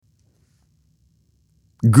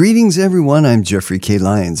Greetings, everyone. I'm Jeffrey K.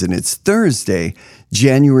 Lyons, and it's Thursday,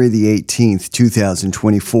 January the 18th,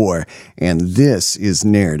 2024, and this is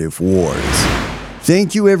Narrative Wars.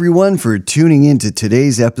 Thank you, everyone, for tuning in to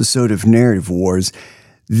today's episode of Narrative Wars.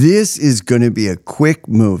 This is going to be a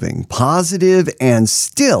quick-moving, positive, and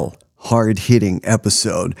still hard-hitting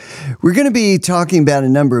episode. We're going to be talking about a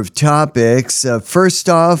number of topics. First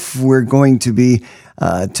off, we're going to be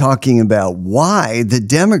talking about why the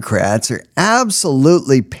Democrats are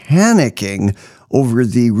absolutely panicking over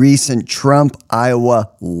the recent Trump Iowa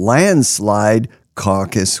landslide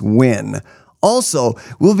caucus win. Also,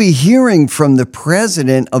 we'll be hearing from the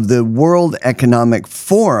president of the World Economic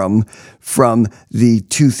Forum from the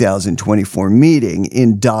 2024 meeting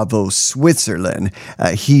in Davos, Switzerland.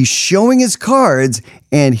 He's showing his cards,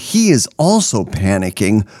 and he is also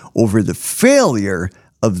panicking over the failure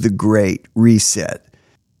of the Great Reset.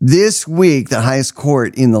 This week, the highest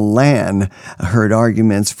court in the land heard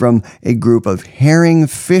arguments from a group of herring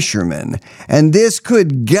fishermen, and this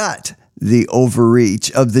could gut the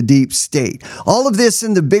overreach of the deep state. All of this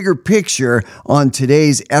in the bigger picture on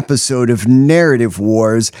today's episode of Narrative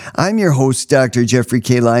Wars. I'm your host, Dr. Jeffrey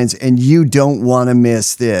K. Lyons, and you don't want to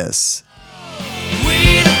miss this.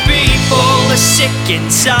 We the people are sick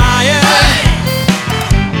and tired.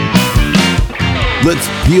 Let's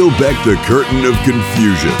peel back the curtain of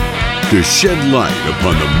confusion to shed light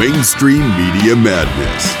upon the mainstream media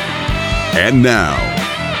madness. And now,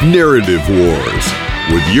 Narrative Wars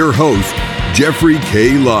with your host, Jeffrey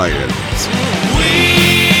K. Lyons. We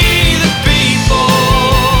the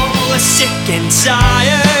people are sick and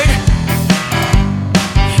tired.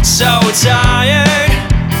 So tired.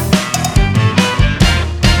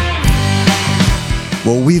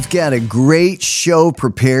 Well, we've got a great show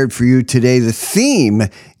prepared for you today. The theme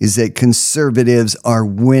is that conservatives are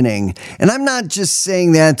winning. And I'm not just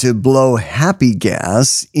saying that to blow happy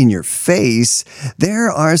gas in your face. There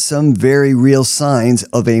are some very real signs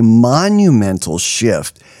of a monumental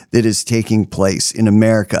shift that is taking place in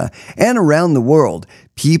America and around the world.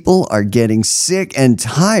 People are getting sick and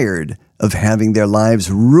tired of having their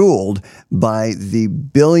lives ruled by the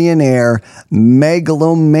billionaire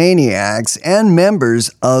megalomaniacs and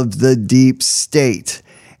members of the deep state.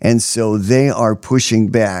 And so they are pushing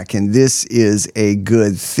back, and this is a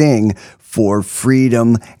good thing for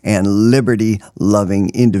freedom and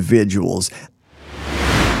liberty-loving individuals.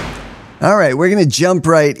 All right, we're going to jump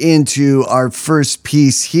right into our first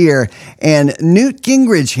piece here. And Newt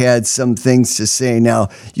Gingrich had some things to say. Now,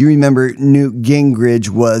 you remember Newt Gingrich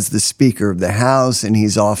was the Speaker of the House, and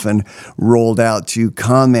he's often rolled out to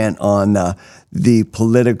comment on the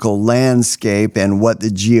political landscape and what the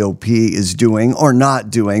GOP is doing or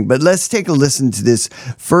not doing. But let's take a listen to this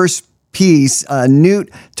first piece.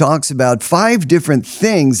 Newt talks about 5 different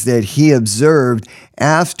things that he observed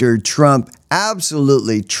after Trump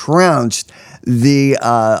absolutely trounced the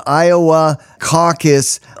Iowa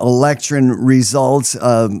caucus election results,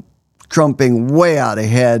 trumping way out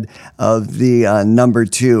ahead of the number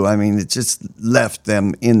 2. I mean, it just left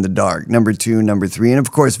them in the dark. Number 2, number 3, and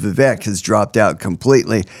of course, Vivek has dropped out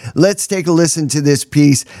completely. Let's take a listen to this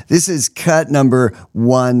piece. This is cut number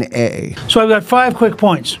 1A. So I've got 5 quick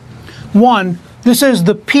points. 1, this is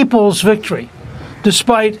the people's victory.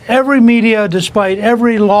 Despite every media, despite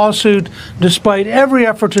every lawsuit, despite every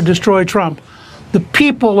effort to destroy Trump, the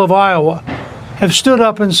people of Iowa have stood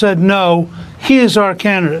up and said, no, he is our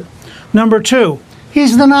candidate. Number 2,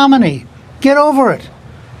 he's the nominee. Get over it.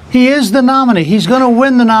 He is the nominee. He's going to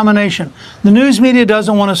win the nomination. The news media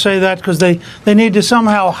doesn't want to say that because they need to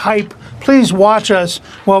somehow hype. Please watch us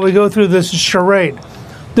while we go through this charade.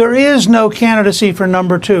 There is no candidacy for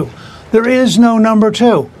number 2. There is no number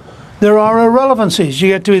 2. There are irrelevancies. You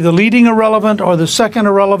get to be the leading irrelevant or the second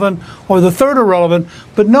irrelevant or the third irrelevant,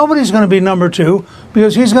 but nobody's going to be number 2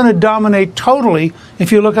 because he's going to dominate totally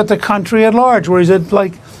if you look at the country at large, where he's at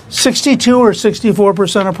like 62 or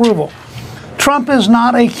 64% approval. Trump is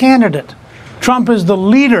not a candidate. Trump is the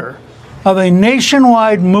leader of a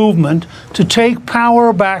nationwide movement to take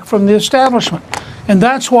power back from the establishment. And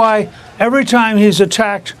that's why every time he's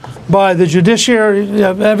attacked by the judiciary,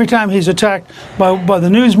 every time he's attacked by the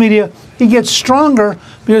news media, he gets stronger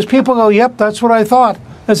because people go, yep, that's what I thought.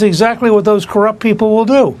 That's exactly what those corrupt people will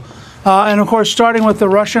do. And of course, starting with the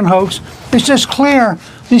Russian hoax, it's just clear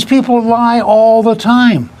these people lie all the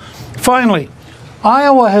time. Finally,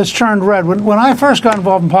 Iowa has turned red. When I first got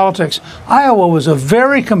involved in politics, Iowa was a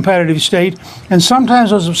very competitive state and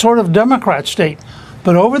sometimes was a sort of Democrat state.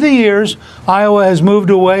 But over the years, Iowa has moved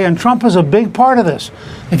away, and Trump is a big part of this.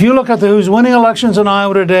 If you look at who's winning elections in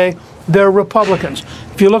Iowa today, they're Republicans.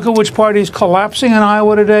 If you look at which party is collapsing in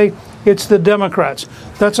Iowa today, it's the Democrats.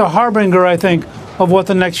 That's a harbinger, I think, of what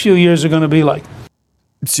the next few years are going to be like.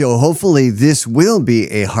 So hopefully this will be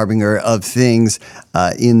a harbinger of things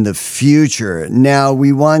in the future. Now,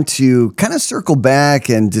 we want to kind of circle back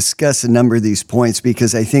and discuss a number of these points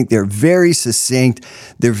because I think they're very succinct,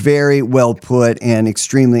 they're very well put, and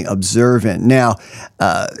extremely observant. Now,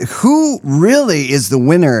 who really is the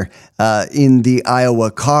winner in the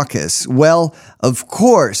Iowa caucus? Well, of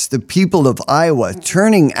course, the people of Iowa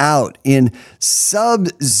turning out in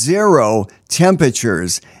sub-zero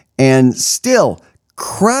temperatures and still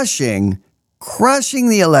crushing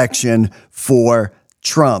the election for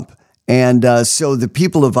Trump. And so the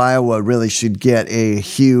people of Iowa really should get a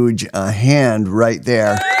huge hand right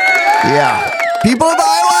there. Yeah. People of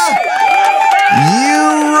Iowa,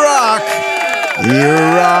 you rock. You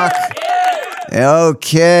rock.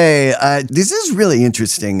 Okay. This is really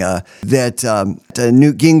interesting that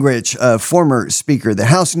Newt Gingrich, former Speaker of the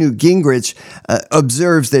House, Newt Gingrich,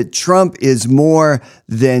 observes that Trump is more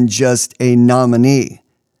than just a nominee,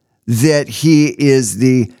 that he is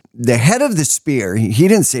the head of the spear. He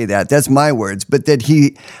didn't say that. That's my words. But that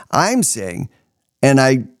I'm saying, and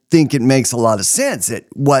I think it makes a lot of sense, that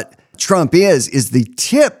what Trump is the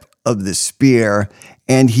tip of the spear,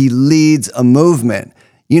 and he leads a movement.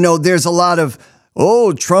 You know, there's a lot of,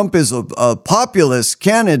 Trump is a populist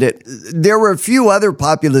candidate. There were a few other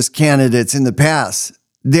populist candidates in the past.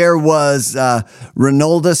 There was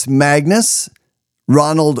Ronaldus Magnus,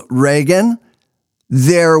 Ronald Reagan.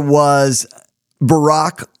 There was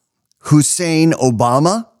Barack Hussein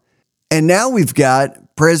Obama. And now we've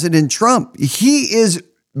got President Trump. He is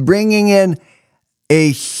bringing in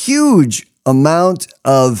a huge amount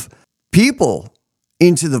of people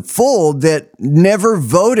into the fold that never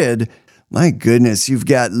voted. My goodness, you've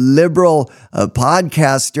got liberal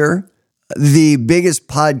podcaster, the biggest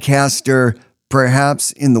podcaster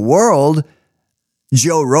perhaps in the world,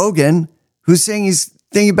 Joe Rogan, who's saying he's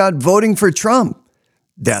thinking about voting for Trump.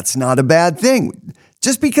 That's not a bad thing,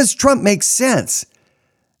 just because Trump makes sense.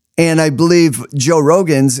 And I believe Joe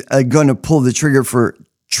Rogan's going to pull the trigger for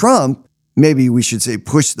Trump. Maybe we should say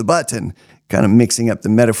push the button, kind of mixing up the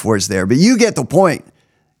metaphors there. But you get the point.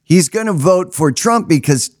 He's going to vote for Trump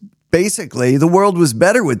because basically the world was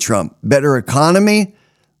better with Trump. Better economy,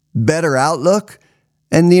 better outlook,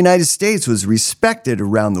 and the United States was respected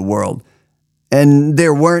around the world. And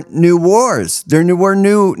there weren't new wars. There were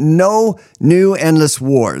no new endless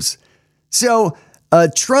wars. So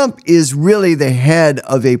Trump is really the head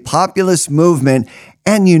of a populist movement.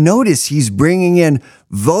 And you notice he's bringing in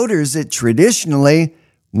voters that traditionally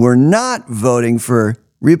were not voting for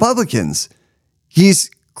Republicans. He's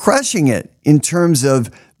crushing it in terms of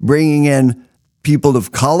bringing in people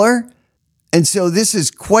of color. And so this is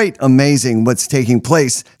quite amazing what's taking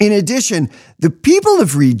place. In addition, the people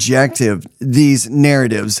have rejected these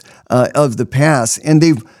narratives of the past, and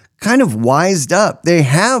they've kind of wised up. They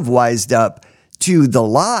have wised up to the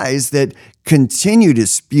lies that continue to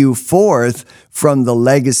spew forth from the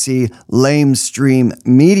legacy lamestream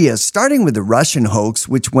media, starting with the Russian hoax,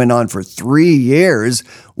 which went on for 3 years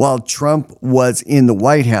while Trump was in the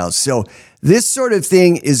White House. So this sort of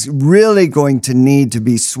thing is really going to need to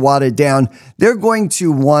be swatted down. They're going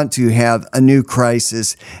to want to have a new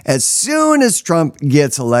crisis as soon as Trump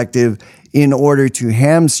gets elected in order to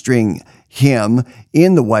hamstring him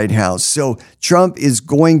in the White House. So Trump is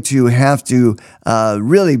going to have to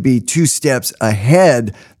really be 2 steps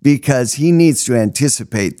ahead because he needs to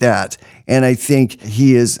anticipate that. And I think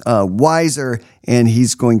he is wiser, and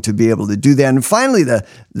he's going to be able to do that. And finally,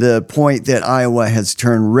 the point that Iowa has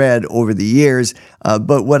turned red over the years.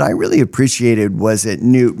 But what I really appreciated was that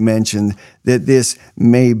Newt mentioned that this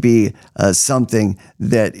may be something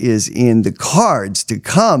that is in the cards to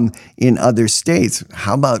come in other states.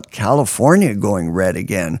 How about California going red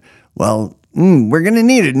again? Well, we're going to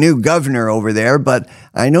need a new governor over there, but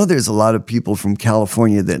I know there's a lot of people from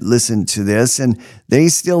California that listen to this, and they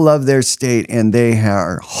still love their state, and they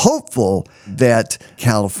are hopeful that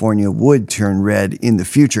California would turn red in the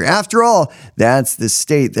future. After all, that's the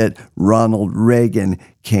state that Ronald Reagan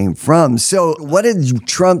came from. So what did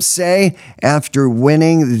Trump say after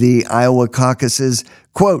winning the Iowa caucuses?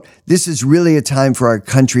 Quote, "This is really a time for our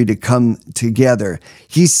country to come together."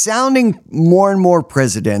 He's sounding more and more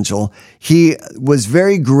presidential. He was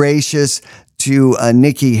very gracious to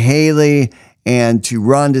Nikki Haley and to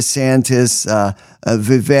Ron DeSantis,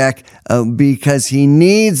 Vivek, because he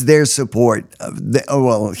needs their support.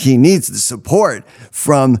 He needs the support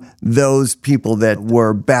from those people that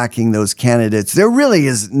were backing those candidates. There really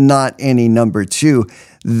is not any number 2.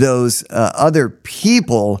 Those other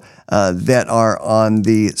people that are on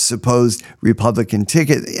the supposed Republican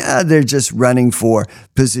ticket, they're just running for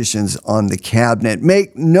positions on the cabinet.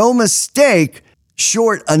 Make no mistake,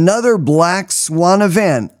 short another black swan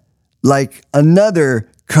event like another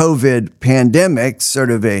COVID pandemic, sort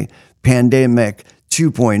of a pandemic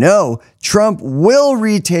 2.0, Trump will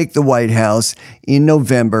retake the White House in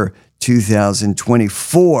November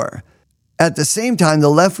 2024. At the same time, the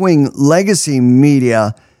left-wing legacy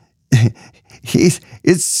media,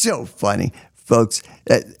 it's so funny, folks.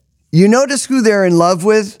 You notice who they're in love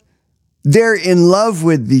with? They're in love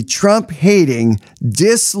with the Trump-hating,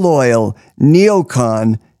 disloyal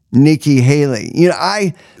neocon Nikki Haley.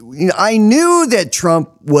 I knew that Trump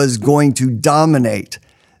was going to dominate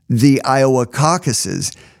the Iowa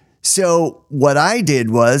caucuses. So what I did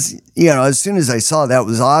was, as soon as I saw that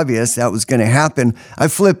was obvious, that was going to happen, I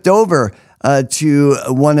flipped over to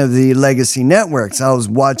one of the legacy networks. I was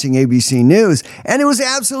watching ABC News, and it was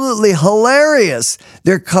absolutely hilarious,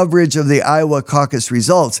 their coverage of the Iowa caucus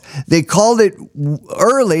results. They called it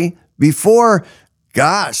early before,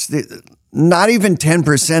 not even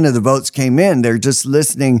 10% of the votes came in. They're just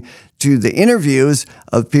listening to the interviews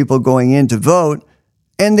of people going in to vote,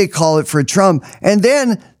 and they call it for Trump. And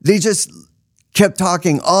then they just kept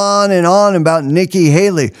talking on and on about Nikki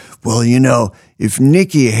Haley. Well, if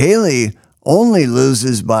Nikki Haley only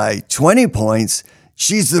loses by 20 points,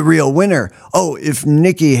 she's the real winner. Oh, if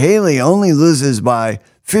Nikki Haley only loses by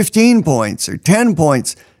 15 points or 10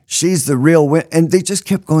 points, she's the real winner. And they just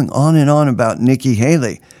kept going on and on about Nikki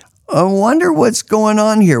Haley. I wonder what's going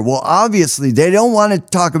on here. Well, obviously, they don't want to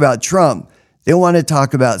talk about Trump. They want to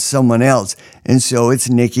talk about someone else. And so it's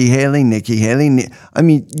Nikki Haley. I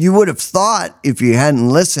mean, you would have thought, if you hadn't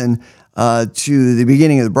listened to the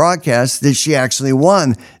beginning of the broadcast, that she actually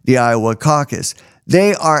won the Iowa caucus.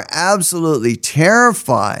 They are absolutely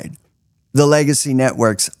terrified. The legacy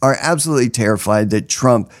networks are absolutely terrified that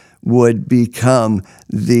Trump would become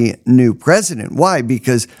the new president. Why?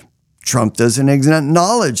 Because Trump doesn't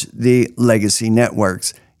acknowledge the legacy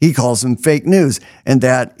networks. He calls them fake news, and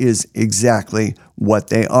that is exactly what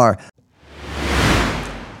they are.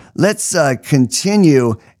 Let's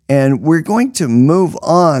continue, and we're going to move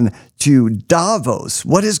on to Davos.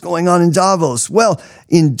 What is going on in Davos? Well,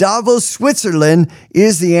 in Davos, Switzerland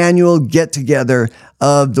is the annual get-together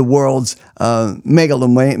of the world's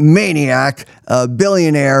megalomaniac,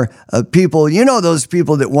 billionaire people. Those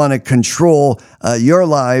people that want to control your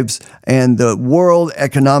lives. And the World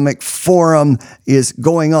Economic Forum is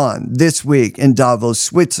going on this week in Davos,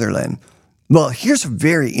 Switzerland. Well, here's a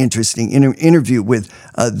very interesting interview with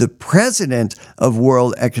the president of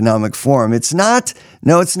World Economic Forum. It's not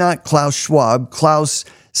Klaus Schwab. Klaus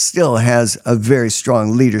still has a very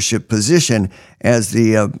strong leadership position as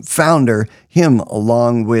the founder, him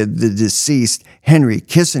along with the deceased Henry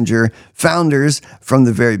Kissinger, founders from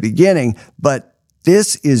the very beginning. But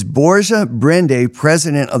this is Borge Brende,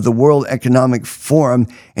 president of the World Economic Forum,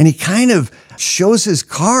 and he kind of shows his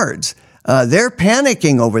cards. They're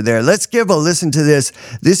panicking over there. Let's give a listen to this.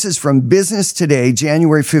 This is from Business Today,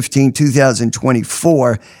 January 15,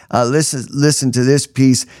 2024. Listen to this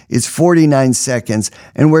piece. It's 49 seconds,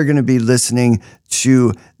 and we're going to be listening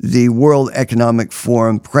to the World Economic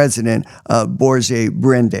Forum president, Borge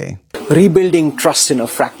Brende. Rebuilding trust in a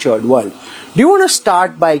fractured world. Do you want to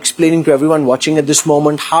start by explaining to everyone watching at this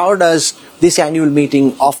moment, how does this annual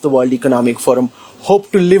meeting of the World Economic Forum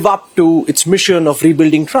hope to live up to its mission of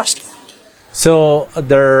rebuilding trust? So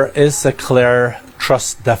there is a clear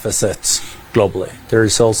trust deficit globally. There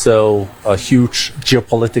is also a huge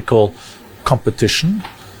geopolitical competition.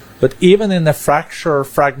 But even in a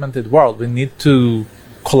fragmented world, we need to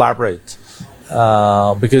collaborate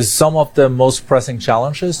because some of the most pressing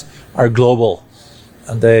challenges are global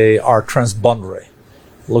and they are transboundary.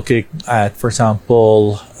 Looking at, for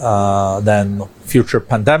example, then future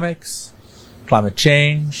pandemics, climate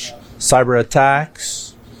change, cyber attacks.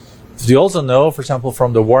 We also know, for example,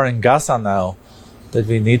 from the war in Gaza now, that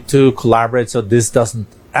we need to collaborate so this doesn't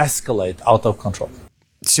escalate out of control.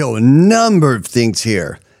 So a number of things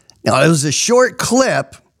here. Now, it was a short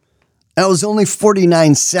clip. That was only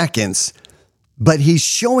 49 seconds, but he's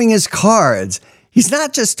showing his cards. He's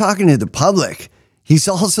not just talking to the public. He's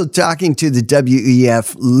also talking to the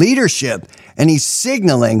WEF leadership, and he's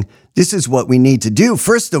signaling this is what we need to do.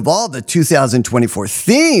 First of all, the 2024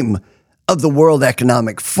 theme of the World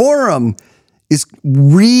Economic Forum is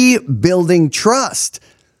rebuilding trust.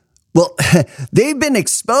 Well, they've been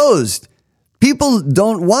exposed. People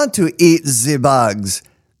don't want to eat the bugs.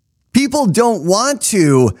 People don't want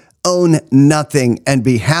to own nothing and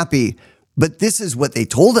be happy. But this is what they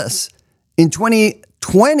told us. In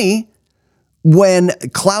 2020, When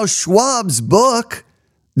Klaus Schwab's book,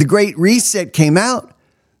 The Great Reset, came out,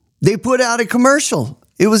 they put out a commercial.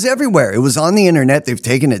 It was everywhere. It was on the internet. They've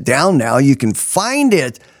taken it down now. You can find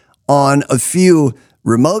it on a few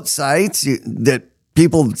remote sites that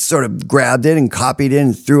people sort of grabbed it and copied it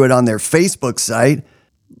and threw it on their Facebook site.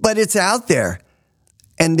 But it's out there.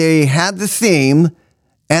 And they had the theme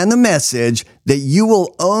and the message that you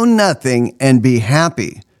will own nothing and be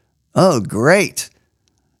happy. Oh, great.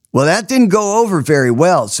 Well, that didn't go over very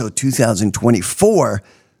well. So 2024,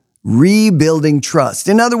 rebuilding trust.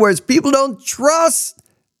 In other words, people don't trust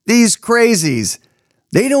these crazies.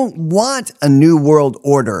 They don't want a new world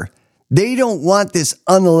order. They don't want this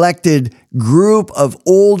unelected group of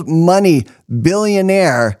old money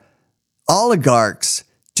billionaire oligarchs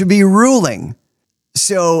to be ruling.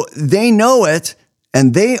 So they know it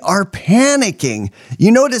and they are panicking.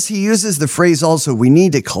 You notice he uses the phrase also, we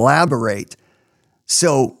need to collaborate.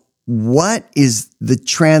 So what is the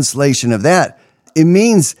translation of that? It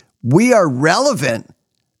means we are relevant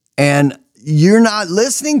and you're not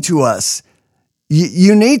listening to us.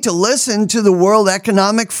 You need to listen to the World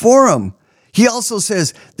Economic Forum. He also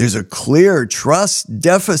says there's a clear trust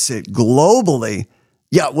deficit globally.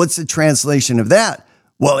 Yeah, what's the translation of that?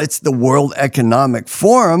 Well, it's the World Economic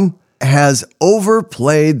Forum has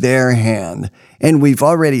overplayed their hand. And we've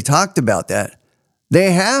already talked about that.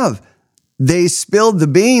 They have. They spilled the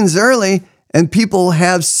beans early and people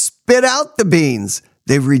have spit out the beans.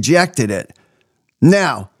 They've rejected it.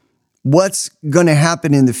 Now, what's going to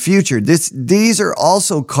happen in the future? These are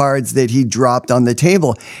also cards that he dropped on the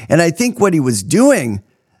table. And I think what he was doing,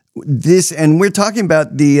 and we're talking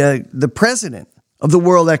about the president of the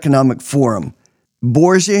World Economic Forum,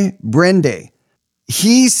 Borge, Brende.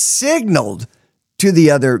 He signaled to the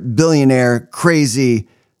other billionaire crazy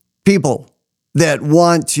people that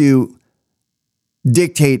want to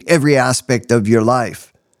dictate every aspect of your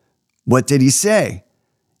life. What did he say?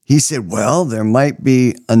 He said, well, there might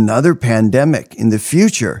be another pandemic in the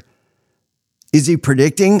future. Is he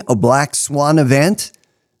predicting a black swan event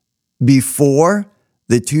before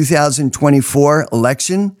the 2024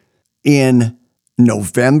 election in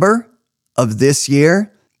November of this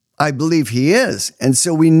year? I believe he is. And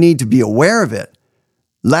so we need to be aware of it.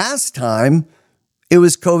 Last time, it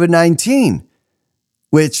was COVID-19,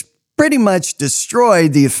 which pretty much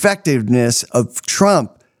destroyed the effectiveness of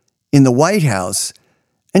Trump in the White House.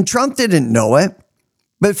 And Trump didn't know it,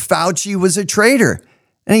 but Fauci was a traitor,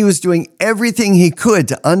 and he was doing everything he could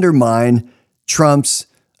to undermine Trump's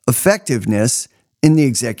effectiveness in the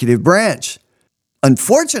executive branch.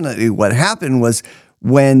 Unfortunately, what happened was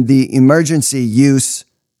when the emergency use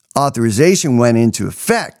authorization went into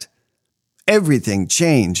effect, everything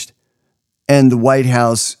changed, and the White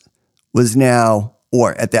House was now,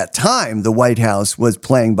 or at that time, the White House was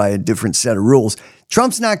playing by a different set of rules.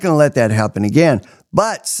 Trump's not going to let that happen again.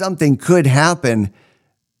 But something could happen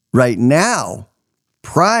right now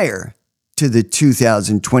prior to the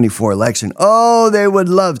 2024 election. Oh, they would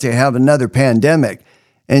love to have another pandemic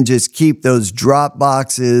and just keep those drop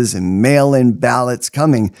boxes and mail-in ballots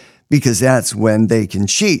coming because that's when they can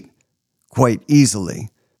cheat quite easily.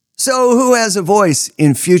 So who has a voice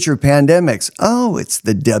in future pandemics? Oh, it's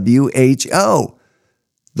the WHO,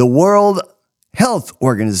 the World Health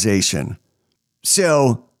Organization.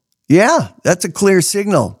 So yeah, that's a clear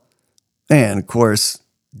signal. And of course,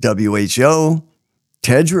 WHO,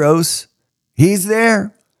 Tedros, he's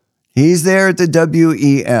there. He's there at the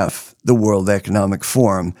WEF, the World Economic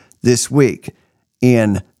Forum, this week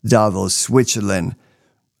in Davos, Switzerland.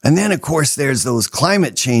 And then, of course, there's those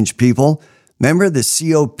climate change people. Remember the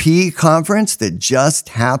COP conference that just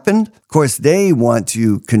happened? Of course, they want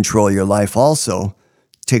to control your life also,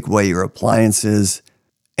 take away your appliances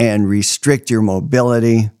and restrict your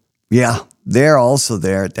mobility. Yeah, they're also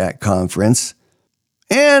there at that conference.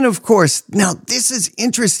 And of course, now this is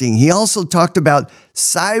interesting. He also talked about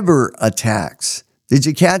cyber attacks. Did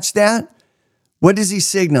you catch that? What is he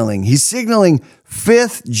signaling? He's signaling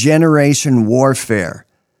fifth generation warfare.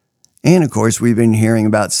 And of course, we've been hearing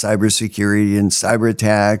about cybersecurity and cyber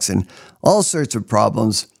attacks and all sorts of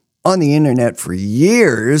problems on the internet for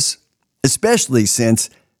years, especially since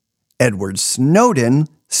Edward Snowden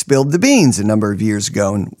spilled the beans a number of years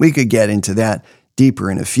ago, and we could get into that deeper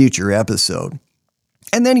in a future episode.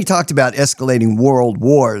 And then he talked about escalating world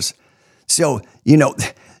wars. So,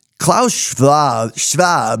 Klaus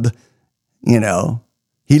Schwab,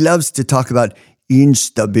 he loves to talk about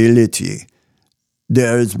instability.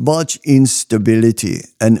 There's much instability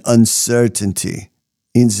and uncertainty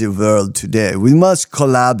in the world today. We must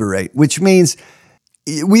collaborate, which means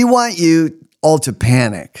we want you all to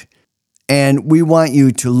panic And we want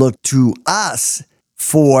you to look to us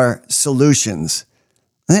for solutions.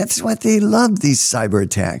 That's what they love, these cyber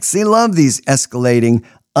attacks. They love these escalating,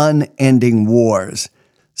 unending wars.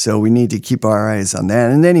 So we need to keep our eyes on that.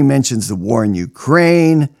 And then he mentions the war in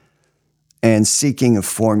Ukraine and seeking a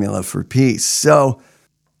formula for peace. So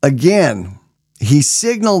again, he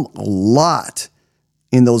signaled a lot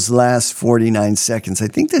in those last 49 seconds. I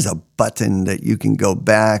think there's a button that you can go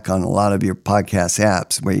back on a lot of your podcast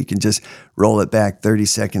apps where you can just roll it back 30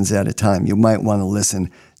 seconds at a time. You might want to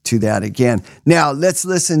listen to that again. Now, let's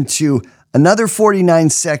listen to another 49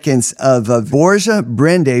 seconds of Borge,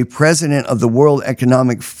 Brende, president of the World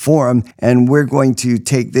Economic Forum, and we're going to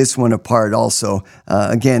take this one apart also.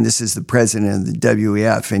 Again, this is the president of the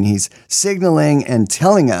WEF, and he's signaling and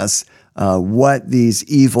telling us what these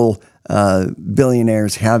evil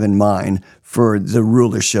billionaires have in mind for the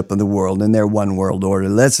rulership of the world and their one world order.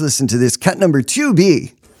 Let's listen to this. Cut number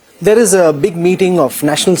 2B. There is a big meeting of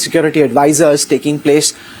national security advisors taking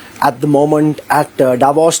place at the moment at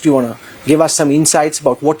Davos. Do you want to give us some insights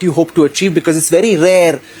about what you hope to achieve? Because it's very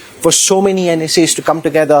rare for so many NSAs to come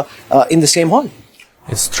together in the same hall.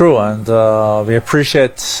 It's true, and we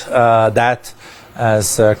appreciate that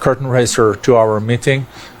as a curtain raiser to our meeting.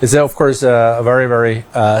 It's, of course, a very, very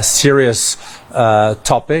serious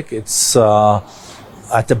topic. It's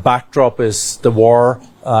at the backdrop is the war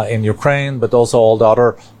in Ukraine, but also all the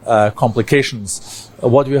other complications.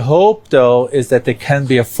 What we hope, though, is that there can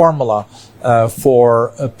be a formula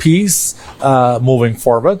for peace moving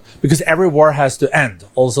forward, because every war has to end,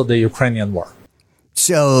 also the Ukrainian war.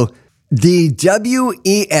 So the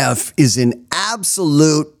WEF is in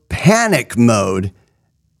absolute panic mode,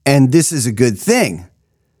 and this is a good thing,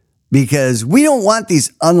 because we don't want these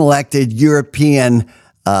unelected European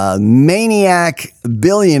maniac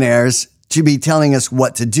billionaires to be telling us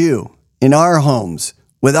what to do in our homes,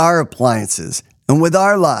 with our appliances, and with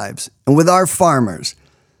our lives, and with our farmers.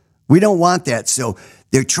 We don't want that. So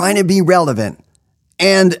they're trying to be relevant.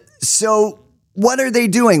 And so what are they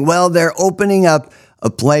doing? Well, they're opening up a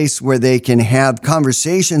place where they can have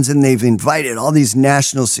conversations, and they've invited all these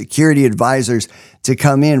national security advisors to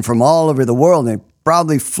come in from all over the world. They've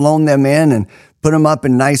probably flown them in and put them up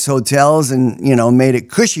in nice hotels and, made it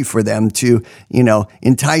cushy for them to,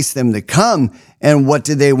 entice them to come. And what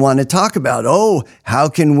do they want to talk about? Oh, how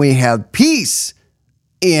can we have peace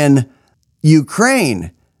in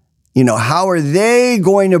Ukraine? How are they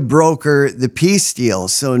going to broker the peace deal?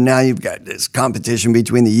 So now you've got this competition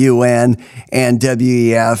between the UN and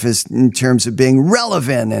WEF in terms of being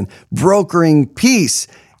relevant and brokering peace.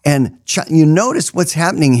 And you notice what's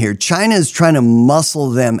happening here. China is trying to muscle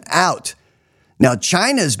them out. Now,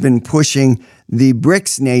 China's been pushing the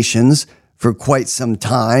BRICS nations for quite some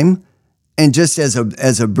time. And just as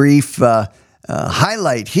a brief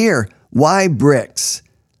highlight here, why BRICS?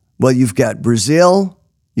 Well, you've got Brazil,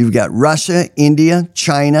 you've got Russia, India,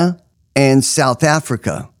 China, and South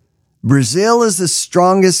Africa. Brazil is the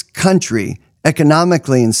strongest country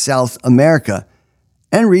economically in South America.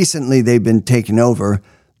 And recently they've been taken over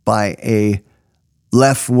by a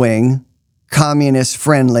left-wing,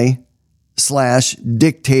 communist-friendly /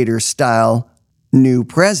 dictator-style new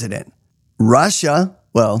president. Russia,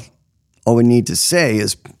 well, all we need to say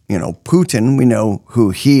is, Putin, we know who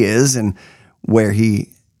he is and where he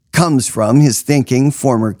comes from, his thinking,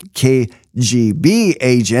 former KGB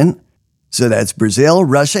agent. So that's Brazil.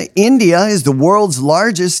 Russia. India is the world's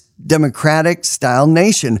largest democratic-style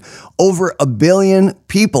nation, over 1 billion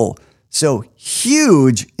people. So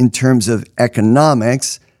huge in terms of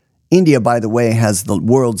economics. India, by the way, has the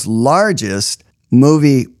world's largest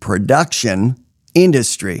movie production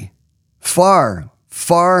industry. Far,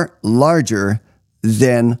 far larger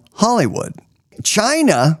than Hollywood.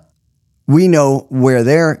 China, we know where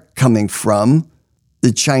they're coming from.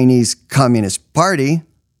 The Chinese Communist Party.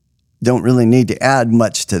 Don't really need to add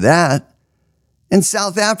much to that. And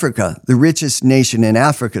South Africa, the richest nation in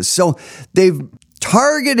Africa. So they've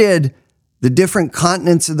targeted the different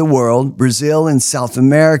continents of the world, Brazil and South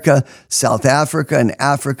America, South Africa and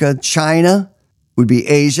Africa. China would be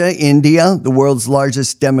Asia, India, the world's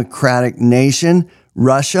largest democratic nation,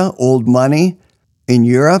 Russia, old money in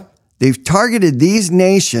Europe. They've targeted these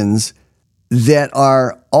nations that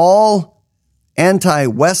are all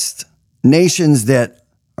anti-West nations that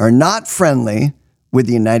are not friendly with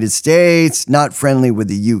the United States, not friendly with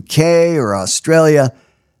the UK or Australia,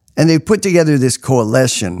 and they put together this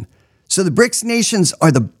coalition. So the BRICS nations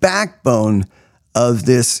are the backbone of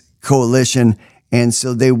this coalition, and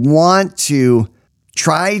so they want to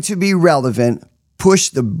try to be relevant, push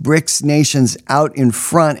the BRICS nations out in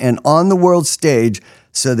front and on the world stage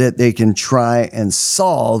so that they can try and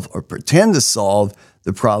solve or pretend to solve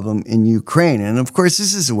the problem in Ukraine. And of course,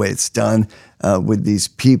 this is the way it's done with these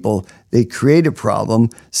people. They create a problem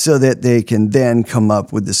so that they can then come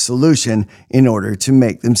up with the solution in order to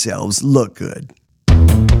make themselves look good.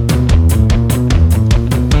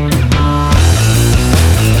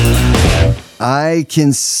 I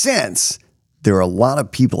can sense there are a lot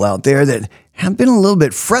of people out there that have been a little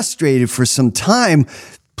bit frustrated for some time.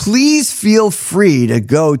 Please feel free to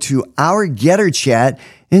go to our Getter chat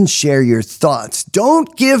and share your thoughts.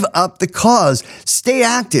 Don't give up the cause. Stay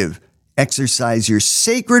active. Exercise your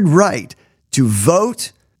sacred right to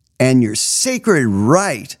vote and your sacred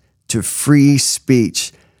right to free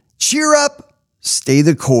speech. Cheer up. Stay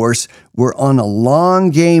the course. We're on a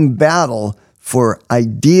long game battle for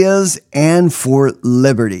ideas and for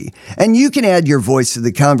liberty. And you can add your voice to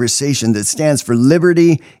the conversation that stands for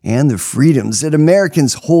liberty and the freedoms that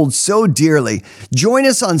Americans hold so dearly. Join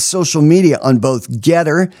us on social media on both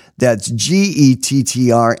Getter, that's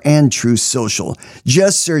GETTR, and True Social.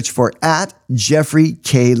 Just search for @Jeffrey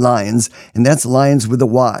K. Lyons, and that's Lyons with a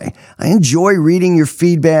Y. I enjoy reading your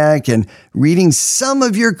feedback and reading some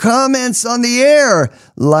of your comments on the air,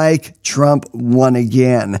 like Trump won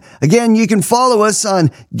again. Again, you can follow us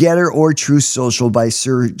on Getter or True Social by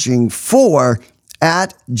searching for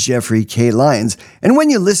 @Jeffrey K. Lyons. And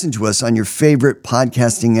when you listen to us on your favorite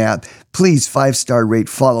podcasting app, please 5-star rate,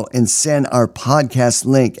 follow, and send our podcast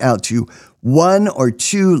link out to one or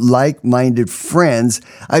two like-minded friends.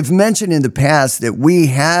 I've mentioned in the past that we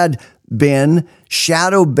had been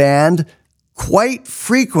shadow banned quite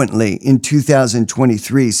frequently in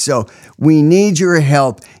 2023. So we need your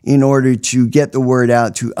help in order to get the word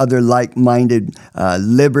out to other like-minded,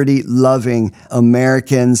 liberty-loving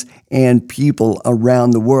Americans and people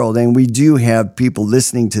around the world. And we do have people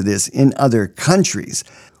listening to this in other countries.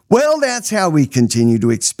 Well, that's how we continue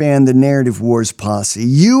to expand the Narrative Wars posse.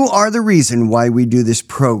 You are the reason why we do this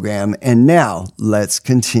program. And now let's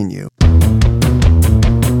continue.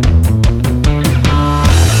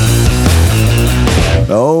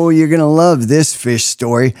 Oh, you're going to love this fish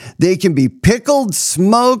story. They can be pickled,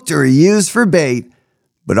 smoked, or used for bait.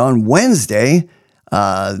 But on Wednesday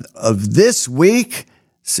of this week,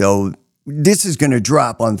 so this is going to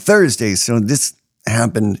drop on Thursday, so this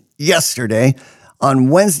happened yesterday. On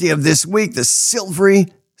Wednesday of this week, the silvery,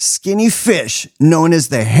 skinny fish known as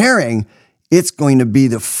the herring, it's going to be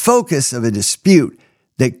the focus of a dispute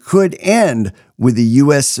that could end with the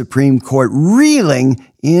U.S. Supreme Court reeling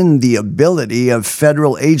in the ability of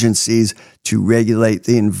federal agencies to regulate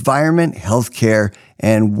the environment, healthcare,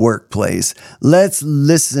 and workplace. Let's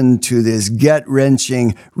listen to this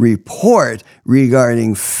gut-wrenching report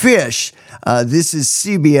regarding fish. This is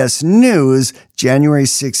CBS News, January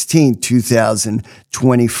 16,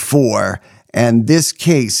 2024. And this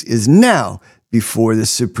case is now before the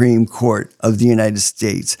Supreme Court of the United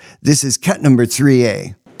States. This is cut number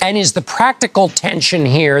 3A. And is the practical tension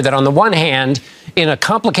here that on the one hand, in a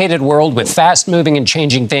complicated world with fast-moving and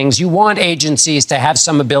changing things, you want agencies to have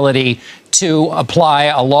some ability to apply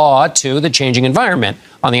a law to the changing environment.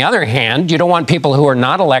 On the other hand, you don't want people who are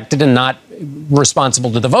not elected and not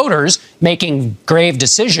responsible to the voters making grave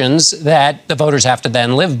decisions that the voters have to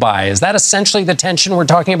then live by. Is that essentially the tension we're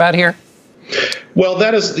talking about here? Well,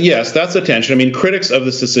 yes, that's the tension. I mean, critics of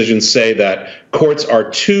this decision say that courts are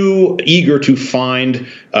too eager to find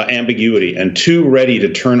ambiguity and too ready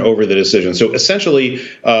to turn over the decision. So essentially,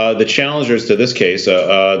 the challengers to this case,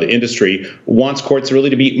 the industry, wants courts really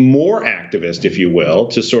to be more activist, if you will,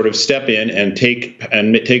 to sort of step in and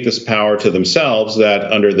take this power to themselves that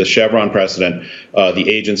under the Chevron precedent, the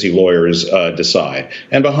agency lawyers decide.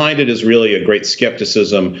 And behind it is really a great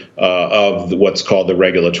skepticism of what's called the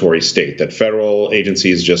regulatory state, that federal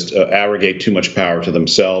agencies just arrogate too much power to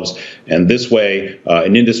themselves. And this way,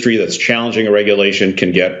 an industry that's challenging a regulation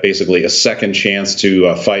can get basically a second chance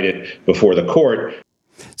to fight it before the court.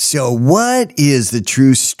 So what is the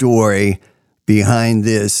true story behind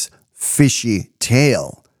this fishy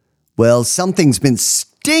tale? Well, something's been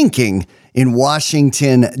stinking in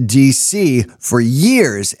Washington, D.C. for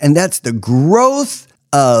years, and that's the growth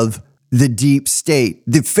of the deep state,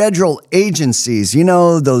 the federal agencies, you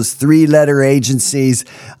know, those three-letter agencies,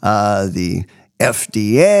 the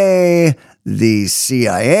FDA, the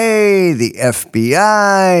CIA, the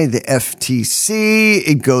FBI, the FTC,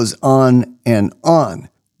 it goes on and on.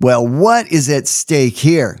 Well, what is at stake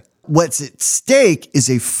here? What's at stake is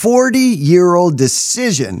a 40-year-old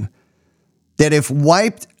decision that if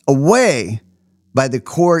wiped away by the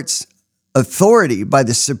court's authority, by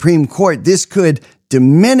the Supreme Court, this could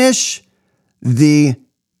diminish the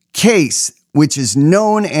case which is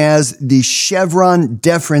known as the Chevron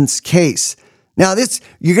deference case. Now,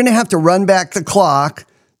 you're going to have to run back the clock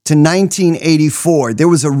to 1984. There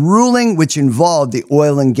was a ruling which involved the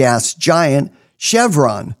oil and gas giant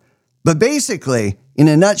Chevron. But basically, in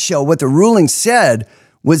a nutshell, what the ruling said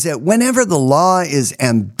was that whenever the law is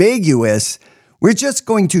ambiguous, we're just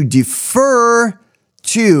going to defer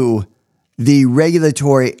to the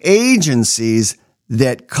regulatory agencies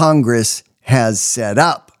that Congress has set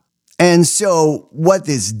up. And so what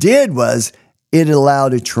this did was it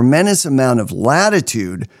allowed a tremendous amount of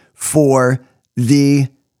latitude for the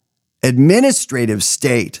administrative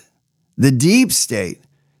state, the deep state,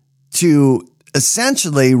 to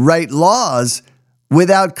essentially write laws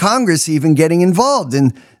without Congress even getting involved.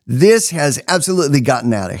 And this has absolutely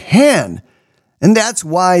gotten out of hand. And that's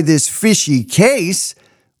why this fishy case,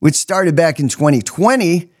 which started back in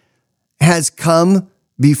 2020, has come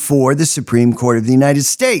before the Supreme Court of the United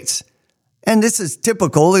States. And this is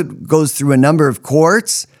typical. It goes through a number of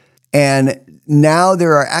courts. And now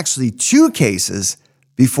there are actually two cases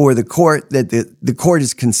before the court that the court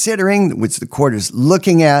is considering, which the court is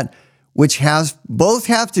looking at, which both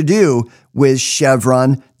have to do with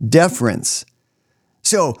Chevron deference.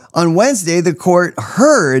 So on Wednesday, the court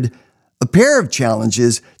heard a pair of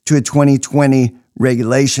challenges to a 2020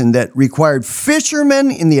 regulation that required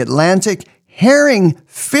fishermen in the Atlantic herring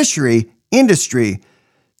fishery industry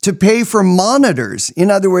to pay for monitors.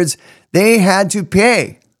 In other words, they had to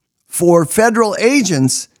pay for federal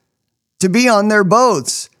agents to be on their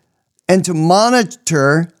boats and to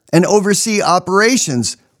monitor and oversee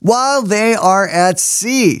operations while they are at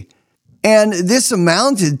sea. And this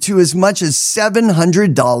amounted to as much as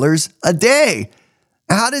 $700 a day.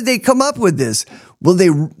 How did they come up with this? Well,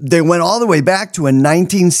 they went all the way back to a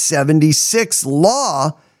 1976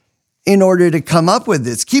 law in order to come up with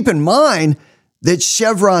this. Keep in mind that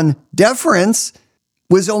Chevron deference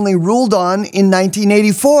was only ruled on in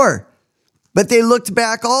 1984. But they looked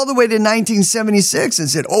back all the way to 1976 and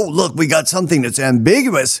said, oh, look, we got something that's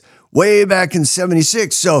ambiguous way back in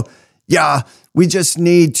 76. So, yeah, we just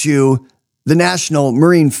need the National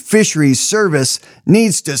Marine Fisheries Service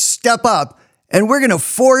needs to step up, and we're going to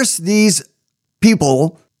force these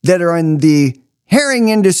people that are in the herring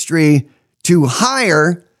industry to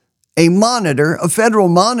hire a monitor, a federal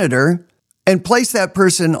monitor, and place that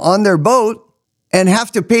person on their boat and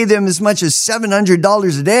have to pay them as much as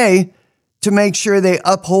 $700 a day to make sure they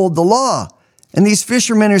uphold the law. And these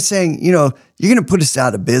fishermen are saying, you're going to put us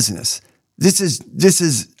out of business. This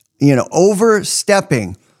is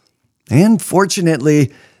overstepping. And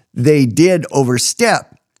fortunately, they did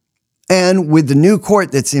overstep. And with the new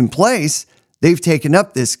court that's in place, they've taken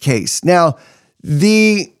up this case. Now,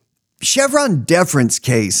 the Chevron deference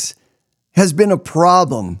case has been a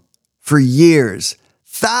problem for years.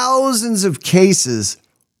 Thousands of cases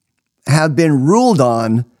have been ruled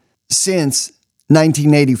on since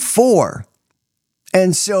 1984.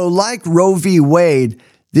 And so, like Roe v. Wade,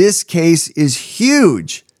 this case is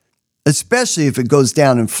huge, especially if it goes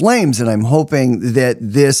down in flames. And I'm hoping that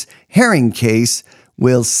this herring case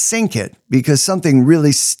will sink it, because something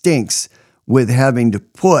really stinks with having to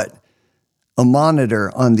put a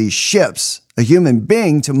monitor on these ships, a human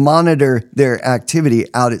being, to monitor their activity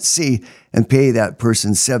out at sea and pay that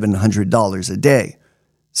person $700 a day.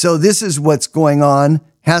 So this is what's going on,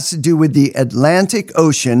 has to do with the Atlantic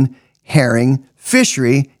Ocean herring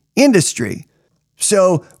fishery industry.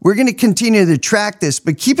 So we're going to continue to track this,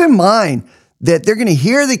 but keep in mind that they're going to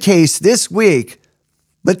hear the case this week,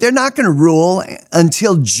 but they're not going to rule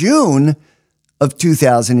until June of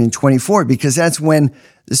 2024, because that's when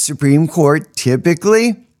the Supreme Court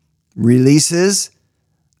typically releases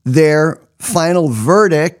their final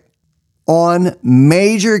verdict on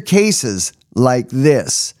major cases like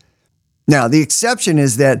this. Now, the exception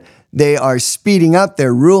is that they are speeding up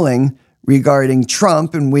their ruling regarding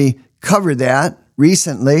Trump, and we covered that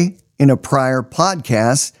recently in a prior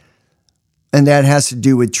podcast, and that has to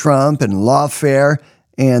do with Trump and lawfare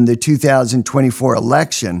and the 2024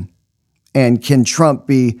 election. And can Trump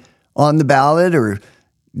be on the ballot, or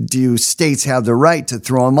do states have the right to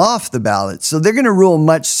throw him off the ballot? So they're going to rule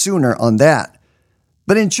much sooner on that.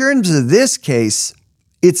 But in terms of this case,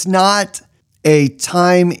 it's not a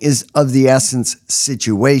time is of the essence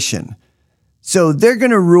situation. So they're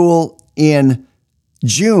going to rule in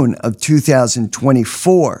June of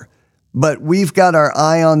 2024. But we've got our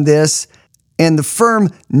eye on this, and the firm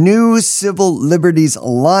New Civil Liberties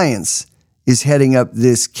Alliance is heading up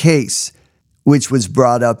this case, which was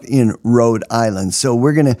brought up in Rhode Island. So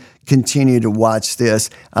we're going to continue to watch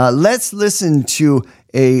this. Let's listen to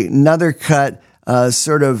another cut,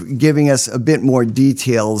 sort of giving us a bit more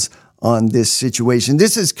details on this situation.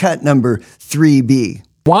 This is cut number 3B.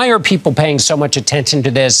 Why are people paying so much attention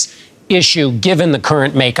to this issue given the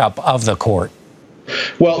current makeup of the court?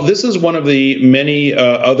 Well, this is one of the many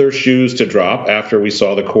other shoes to drop after we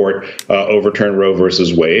saw the court overturn Roe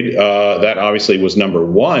versus Wade. That obviously was number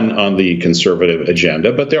one on the conservative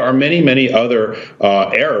agenda, but there are many, many other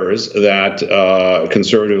errors that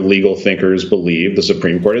conservative legal thinkers believe the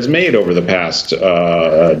Supreme Court has made over the past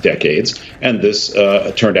decades, and this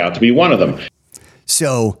turned out to be one of them.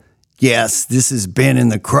 So, yes, this has been in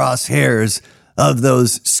the crosshairs of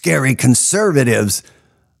those scary conservatives.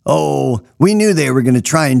 Oh, we knew they were going to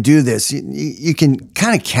try and do this. You can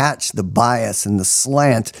kind of catch the bias and the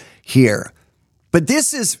slant here. But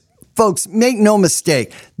this is, folks, make no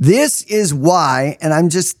mistake, this is why, and I'm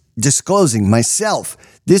just disclosing myself,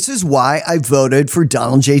 this is why I voted for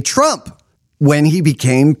Donald J. Trump when he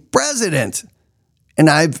became president. And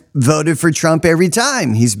I've voted for Trump every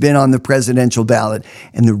time he's been on the presidential ballot.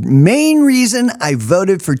 And the main reason I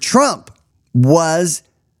voted for Trump was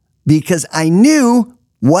because I knew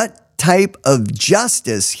what type of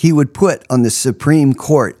justice he would put on the Supreme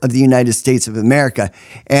Court of the United States of America.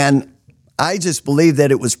 And I just believe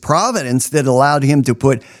that it was Providence that allowed him to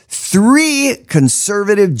put 3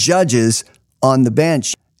 conservative judges on the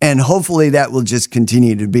bench. And hopefully that will just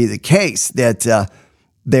continue to be the case, that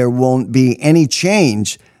there won't be any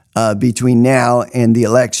change between now and the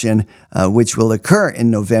election, which will occur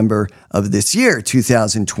in November of this year,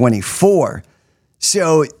 2024.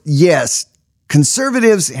 So, yes,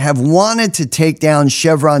 conservatives have wanted to take down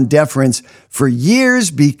Chevron deference for years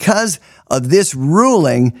because of this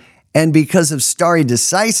ruling and because of stare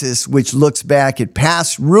decisis, which looks back at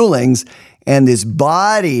past rulings and this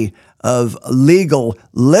body of legal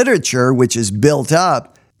literature, which is built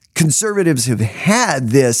up. Conservatives have had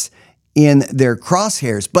this in their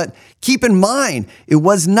crosshairs. But keep in mind, it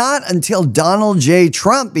was not until Donald J.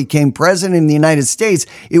 Trump became president of the United States,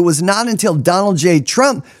 it was not until Donald J.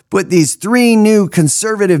 Trump put these 3 new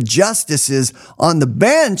conservative justices on the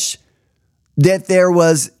bench that there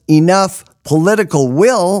was enough political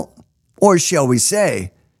will, or shall we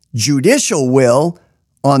say, judicial will,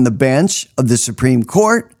 on the bench of the Supreme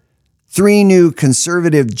Court, 3 new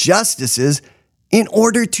conservative justices, in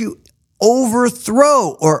order to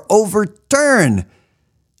overthrow or overturn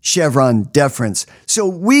Chevron deference. So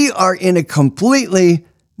we are in a completely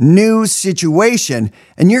new situation,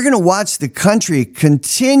 and you're going to watch the country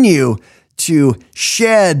continue to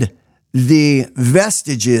shed the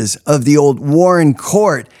vestiges of the old Warren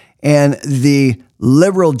Court and the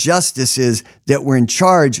liberal justices that were in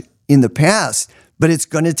charge in the past. But it's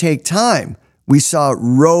going to take time. We saw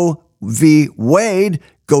Roe v. Wade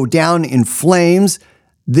go down in flames.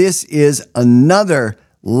 This is another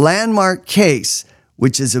landmark case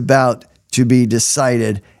which is about to be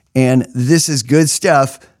decided. And this is good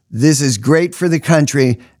stuff. This is great for the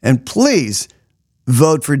country. And please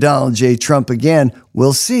vote for Donald J. Trump again.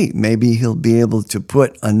 We'll see. Maybe he'll be able to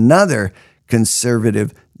put another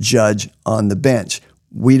conservative judge on the bench.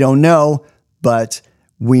 We don't know, but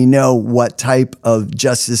we know what type of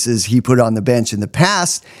justices he put on the bench in the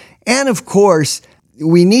past. And of course,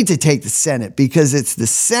 we need to take the Senate because it's the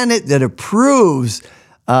Senate that approves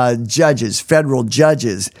judges, federal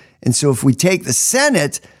judges. And so if we take the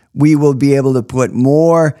Senate, we will be able to put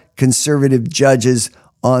more conservative judges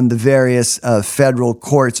on the various federal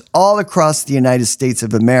courts all across the United States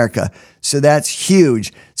of America. So that's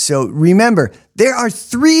huge. So remember, there are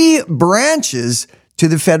 3 branches to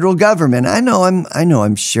the federal government. I know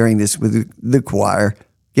I'm sharing this with the choir,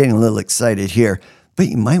 getting a little excited here. But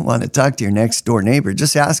you might want to talk to your next door neighbor.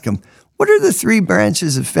 Just ask them, what are the 3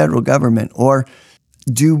 branches of federal government? Or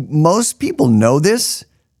do most people know this?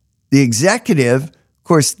 The executive, of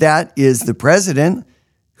course, that is the president,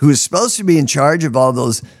 who is supposed to be in charge of all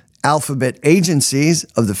those alphabet agencies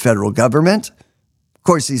of the federal government. Of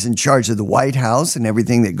course, he's in charge of the White House and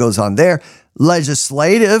everything that goes on there.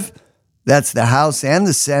 Legislative, that's the House and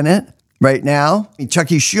the Senate right now.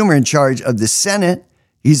 Chuck E. Schumer in charge of the Senate.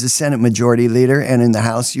 He's the Senate Majority Leader. And in the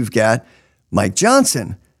House, you've got Mike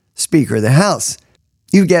Johnson, Speaker of the House.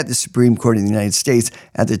 You've got the Supreme Court of the United States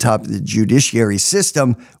at the top of the judiciary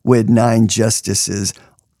system with 9 justices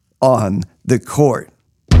on the court.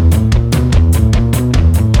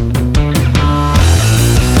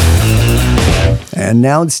 And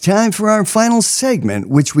now it's time for our final segment,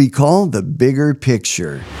 which we call The Bigger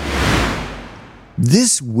Picture.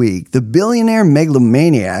 This week, the billionaire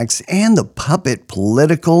megalomaniacs and the puppet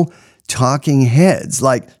political talking heads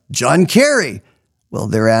like John Kerry, well,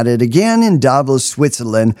 they're at it again in Davos,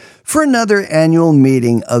 Switzerland for another annual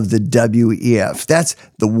meeting of the WEF. That's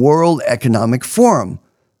the World Economic Forum.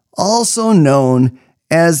 also known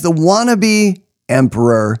as the wannabe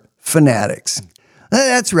emperor fanatics.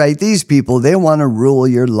 That's right, these people, they want to rule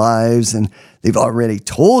your lives, and they've already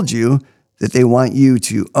told you that they want you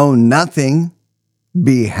to own nothing,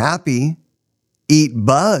 be happy, eat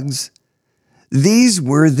bugs. These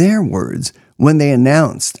were their words when they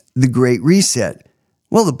announced the Great Reset.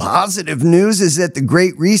 Well, the positive news is that the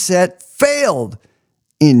Great Reset failed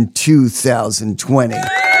in 2020. Yeah,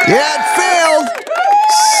 it failed.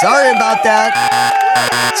 Sorry about that.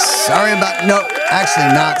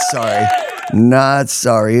 Not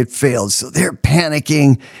sorry. It failed. So they're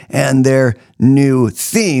panicking, and their new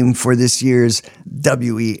theme for this year's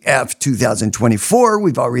WEF 2024,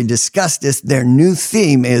 we've already discussed this, their new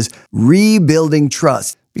theme is rebuilding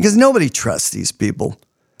trust, because nobody trusts these people.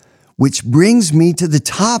 Which brings me to the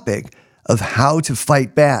topic of how to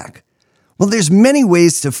fight back. Well, there's many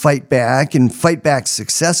ways to fight back and fight back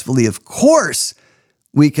successfully. Of course,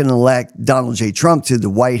 we can elect Donald J. Trump to the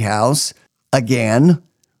White House again.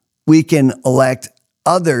 We can elect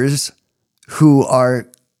others who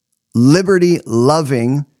are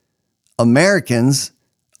liberty-loving Americans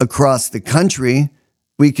across the country.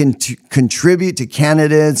 We can contribute to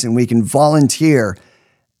candidates, and we can volunteer,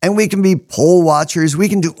 and we can be poll watchers. We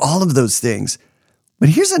can do all of those things. But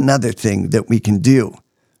here's another thing that we can do.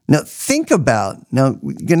 Now,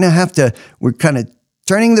 we're kind of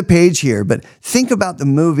turning the page here, but think about the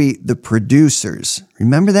movie The Producers.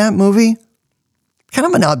 Remember that movie? Kind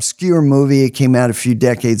of an obscure movie. It came out a few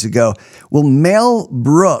decades ago. Well, Mel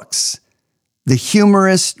Brooks, the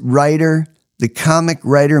humorist writer, the comic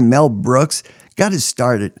writer, Mel Brooks, got his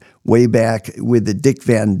start way back with the Dick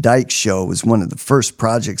Van Dyke Show. It was one of the first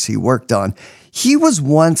projects he worked on. He was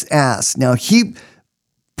once asked, now he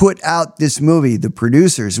put out this movie, The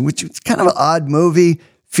Producers, which was kind of an odd movie,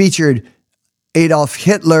 featured Adolf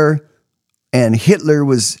Hitler, and Hitler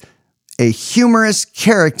was a humorous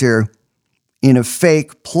character in a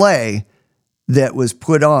fake play that was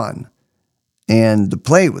put on. And the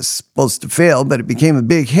play was supposed to fail, but it became a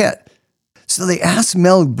big hit. So they asked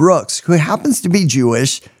Mel Brooks, who happens to be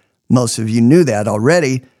Jewish, most of you knew that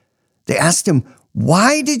already, they asked him,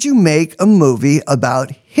 why did you make a movie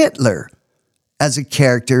about Hitler as a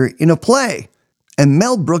character in a play? And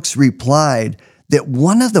Mel Brooks replied that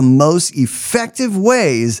one of the most effective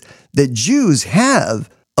ways that Jews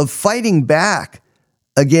have of fighting back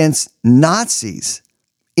against Nazis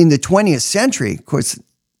in the 20th century, of course,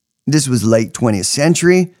 this was late 20th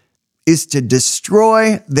century, is to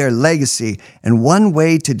destroy their legacy. And one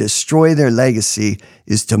way to destroy their legacy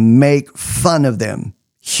is to make fun of them,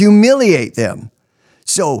 humiliate them.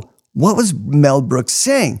 So what was Mel Brooks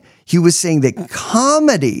saying? He was saying that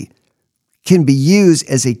comedy can be used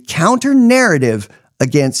as a counter-narrative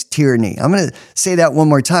against tyranny. I'm going to say that one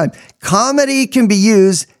more time. Comedy can be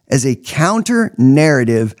used as a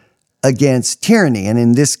counter-narrative against tyranny. And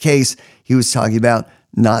in this case, he was talking about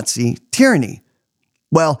Nazi tyranny.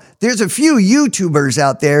 Well, there's a few YouTubers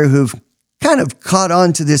out there who've kind of caught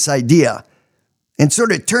on to this idea and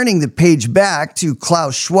sort of turning the page back to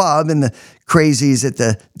Klaus Schwab and the crazies at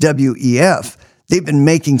the WEF. They've been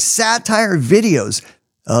making satire videos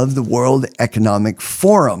of the World Economic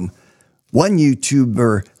Forum. One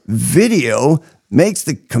YouTuber video makes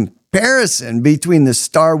the comparison between the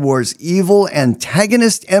Star Wars evil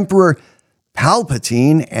antagonist Emperor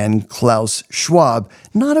Palpatine and Klaus Schwab.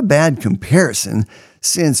 Not a bad comparison,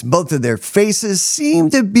 since both of their faces seem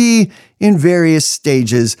to be in various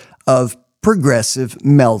stages of progressive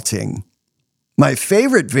melting. My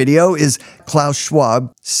favorite video is Klaus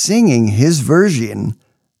Schwab singing his version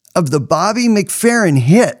of the Bobby McFerrin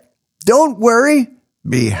hit, Don't Worry,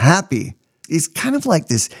 Be Happy. He's kind of like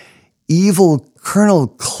this evil Colonel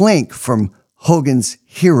Klink from Hogan's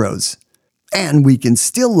Heroes. And we can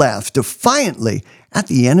still laugh defiantly at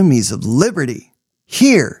the enemies of liberty.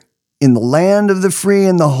 Here, in the land of the free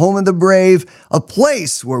and the home of the brave, a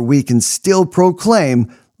place where we can still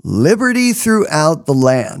proclaim liberty throughout the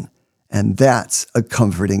land. And that's a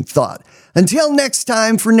comforting thought. Until next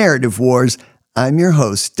time for Narrative Wars, I'm your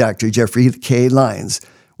host, Dr. Jeffrey K. Lyons.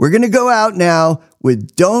 We're going to go out now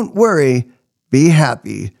with Don't Worry, Be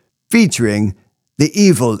Happy, featuring the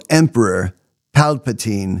evil Emperor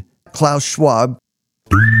Palpatine, Klaus Schwab.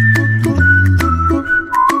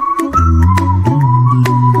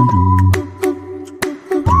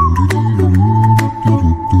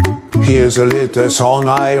 Here's a little song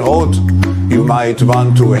I wrote. You might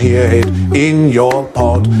want to hear it in your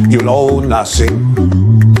pod. You'll owe nothing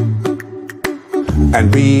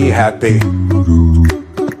and be happy.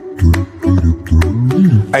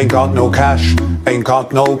 Ain't got no cash, ain't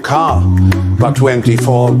got no car, but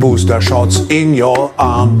 24 booster shots in your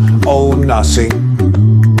arm. Oh, nothing.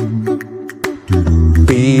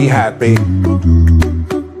 Be happy.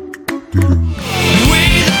 We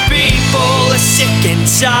the people are sick and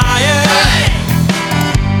tired.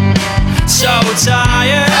 So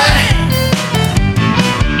tired.